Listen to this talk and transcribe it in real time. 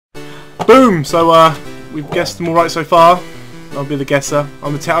Boom! So we've guessed them all right so far. I'll be the guesser.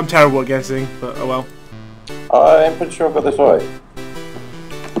 I'm terrible at guessing, but oh well. I'm pretty sure I got this right.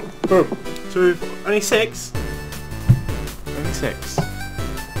 Boom. So only 6. Only 6.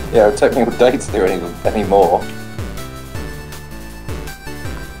 Yeah, it took me all day to do any more.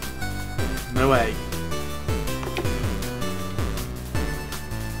 No way.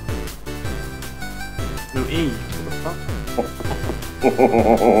 No E. What the fuck?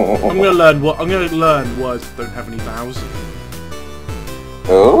 I'm gonna learn words that don't have any vowels.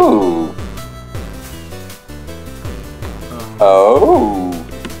 Oh. Oh.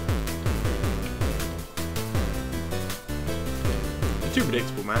 You're too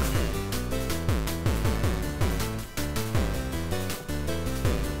predictable, man.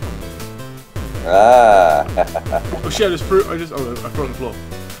 Ah. Oh shit! I threw it on the floor.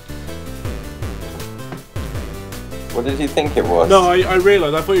 What did you think it was? No, I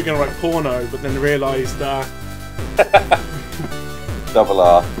realised. I thought you were gonna write porno, but then realised. Double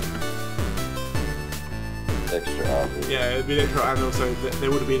R. Extra R. Yeah, it'd be extra, and also there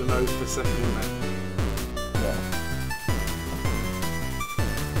would have been a nose for a second, wouldn't there? Yeah.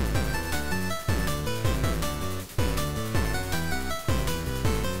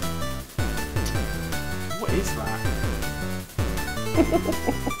 What is that?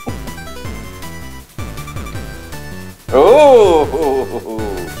 Oh!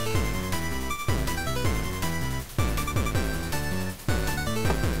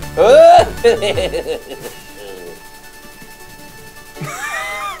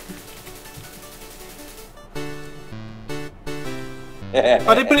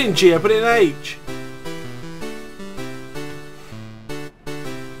 I didn't put it in G, I put it in H.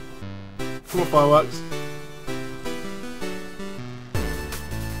 Come on, fireworks.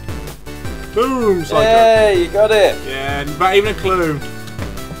 Boom! Psycho. Hey, you got it! Yeah, not even a clue.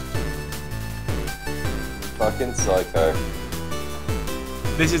 Fucking psycho.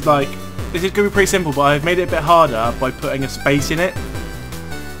 This is gonna be pretty simple, but I've made it a bit harder by putting a space in it.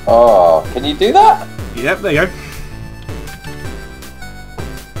 Oh, can you do that? Yep, there you go.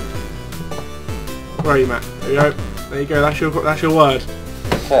 Where are you, Matt? There you go. There you go. That's your word.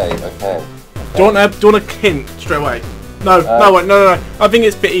 Okay. Do you want a hint straight away? No, no. I think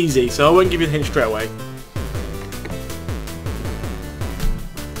it's a bit easy, so I won't give you the hint straight away.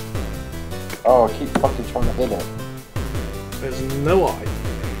 Oh, I keep fucking trying to hit it. There's no I.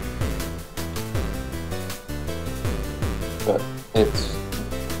 But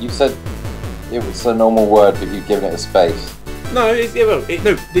you said it was a normal word, but you've given it a space. No, no.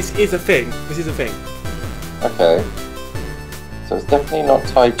 This is a thing. This is a thing. Okay. So it's definitely not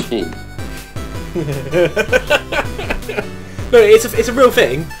Tai Chi. No, it's a real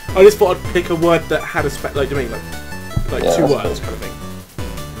thing. I just thought I'd pick a word that had a like yeah, 2 words cool. kind of thing.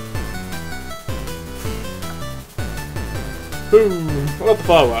 Boom! I love the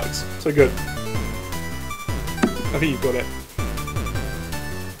fireworks. So good. I think you've got it.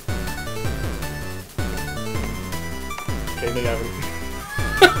 Okay, no you haven't.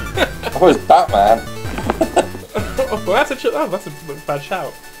 Oh, it's Batman. Oh, that's a bad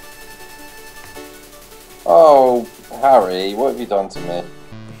shout. Oh, Harry, what have you done to me?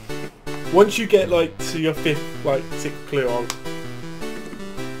 Once you get to your 5th, 6th clue on.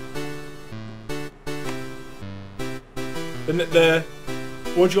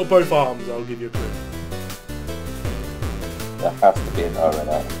 Once you got both arms, I'll give you a clue. There has to be an O in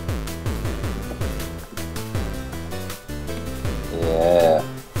it. Yeah.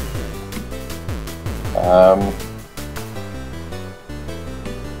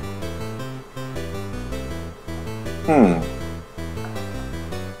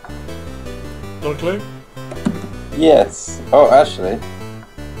 Got a clue? Yes. Oh, actually.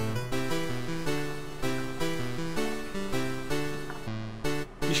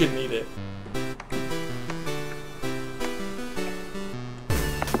 You shouldn't need it.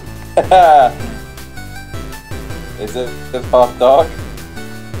 Is it half dark?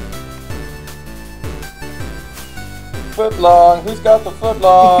 Footlong. Who's got the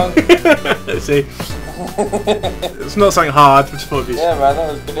footlong? Let's see. It's not something hard, but just obvious. Yeah, man,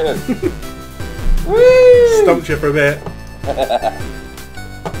 that was good. Woo! Stumped you for a bit.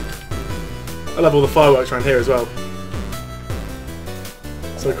 I love all the fireworks around here as well.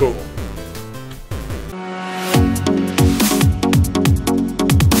 So cool.